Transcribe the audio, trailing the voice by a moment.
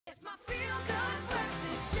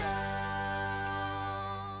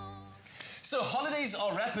So holidays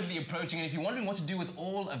are rapidly approaching, and if you're wondering what to do with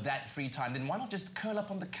all of that free time, then why not just curl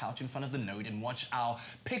up on the couch in front of the Node and watch our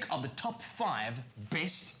pick of the top 5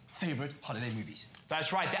 best favorite holiday movies.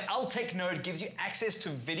 That's right, the Altech Node gives you access to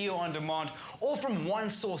video on demand, all from one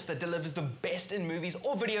source that delivers the best in movies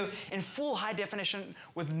or video in full high definition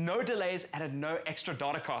with no delays and at no extra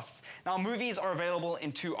data costs. Now, movies are available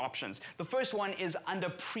in 2 options. The first one is under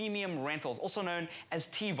premium rentals, also known as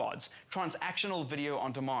TVODs, transactional video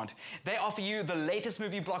on demand. They offer you the latest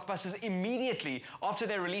movie blockbusters immediately after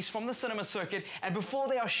they're released from the cinema circuit and before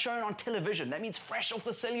they are shown on television. That means fresh off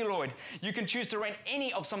the celluloid. You can choose to rent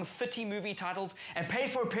any of some 30 movie titles and pay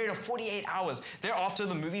for a period of 48 hours. Thereafter,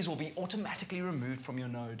 the movies will be automatically removed from your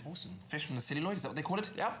Node. Awesome. Fresh from the celluloid, is that what they call it?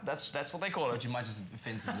 Yep, that's what they call it. But you might just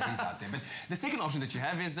offend some ladies out there. But the second option that you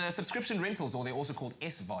have is subscription rentals, or they're also called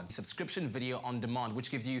SVOD, subscription video on demand, which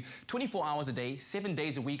gives you 24 hours a day, 7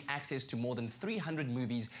 days a week, access to more than 300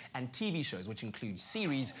 movies and TV shows, which include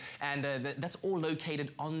series, and that's all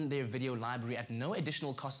located on their video library at no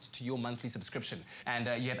additional cost to your monthly subscription. And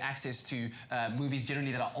you have access to movies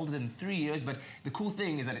generally that are older than 3 years, but the cool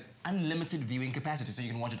thing is that it unlimited viewing capacity, so you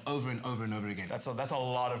can watch it over and over and over again. That's a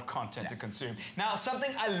lot of content to consume. Now, something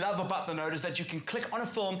I love about the Node is that you can click on a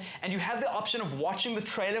film and you have the option of watching the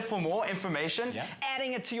trailer for more information,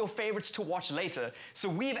 adding it to your favorites to watch later. So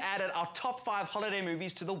we've added our top 5 holiday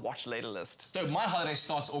movies to the watch later list. So my holiday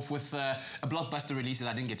starts off with a blockbuster release that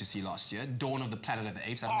I didn't get to see last year, Dawn of the Planet of the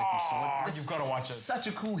Apes. I don't know if you saw it. You've got to watch it. Such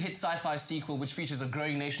a cool hit sci-fi sequel which features a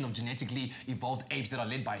growing nation of genetically evolved apes that are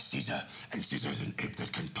led by Caesar, and Caesar is an ape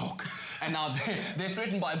that can talk. And now they're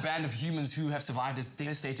threatened by a band of humans who have survived this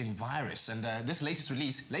devastating virus. And this latest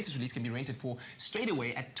release can be rented for straight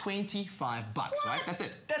away at $25, right? That's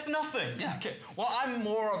it. That's nothing. Yeah. Okay. Well, I'm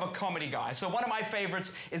more of a comedy guy. So one of my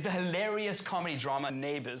favorites is the hilarious comedy drama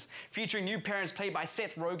Neighbours, featuring new parents played by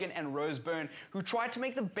Seth Rogen and Rose Byrne, who tried to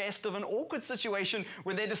make the best of an awkward situation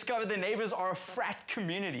when they discover their neighbors are a frat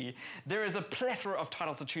community. There is a plethora of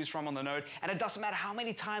titles to choose from on the Node, and it doesn't matter how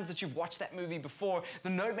many times that you've watched that movie before, the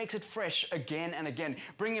Node makes it fresh again and again,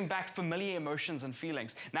 bringing back familiar emotions and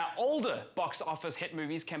feelings. Now, older box office hit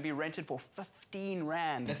movies can be rented for 15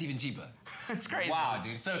 Rand. That's even cheaper. It's crazy. Wow,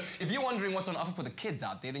 dude. So if you're wondering what's on offer for the kids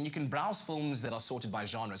out there, then you can browse films that are sorted by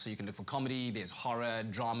genre. So you can look for comedy, there's horror,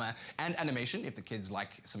 drama, and animation, if the kids like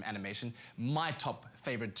some animation. My top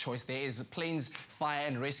favorite choice there is Planes, Fire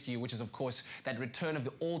and Rescue, which is, of course, that return of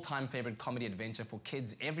the all-time favorite comedy adventure for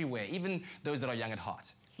kids everywhere, even those that are young at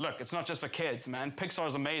heart. Look, it's not just for kids, man. Pixar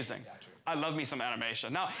is amazing. Yeah, I love me some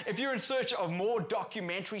animation. Now, if you're in search of more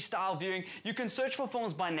documentary-style viewing, you can search for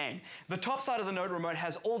films by name. The top side of the Node remote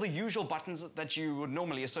has all the usual buttons that you would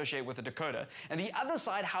normally associate with a decoder, and the other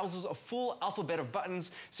side houses a full alphabet of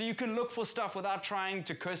buttons, so you can look for stuff without trying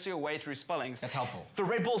to cursor your way through spellings. That's helpful. The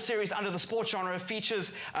Red Bull series under the sports genre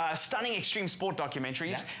features stunning extreme sport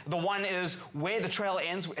documentaries. Yeah. The one is Where the Trail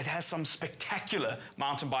Ends. It has some spectacular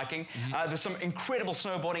mountain biking. There's some incredible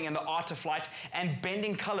snowboarding and the art of flight, and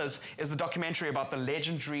Bending Colors is the documentary about the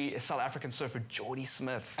legendary South African surfer Geordie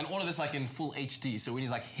Smith. And all of this like in full HD, so when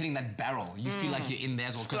he's like hitting that barrel, you feel like you're in there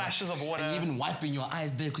as well. Splashes of water. And you're even wiping your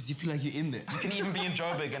eyes there because you feel like you're in there. You can even be in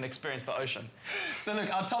Joburg and experience the ocean. So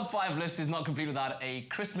look, our top 5 list is not complete without a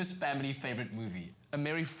Christmas family favorite movie. A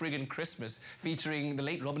Merry Friggin' Christmas, featuring the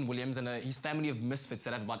late Robin Williams and his family of misfits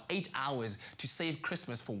that have about 8 hours to save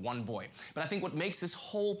Christmas for one boy. But I think what makes this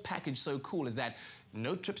whole package so cool is that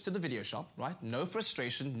no trips to the video shop, right? No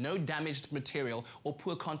frustration, no damaged material or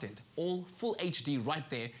poor content. All full HD right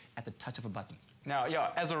there at the touch of a button. Now, yeah,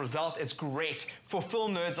 as a result, it's great for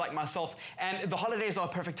film nerds like myself, and the holidays are a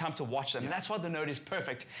perfect time to watch them, and that's why the Node is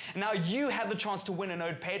perfect. And now you have the chance to win a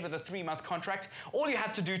Node paid with a 3-month contract. All you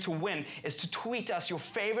have to do to win is to tweet us your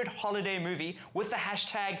favorite holiday movie with the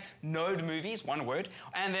hashtag NodeMovies, one word,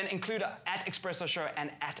 and then include at Expresso Show and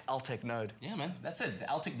at Altech Node. Yeah, man, that's it. The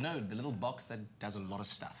Altech Node, the little box that does a lot of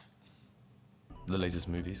stuff. The latest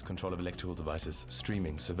movies, control of electrical devices,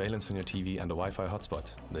 streaming, surveillance on your TV and a Wi-Fi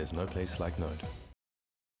hotspot. There's no place like Node.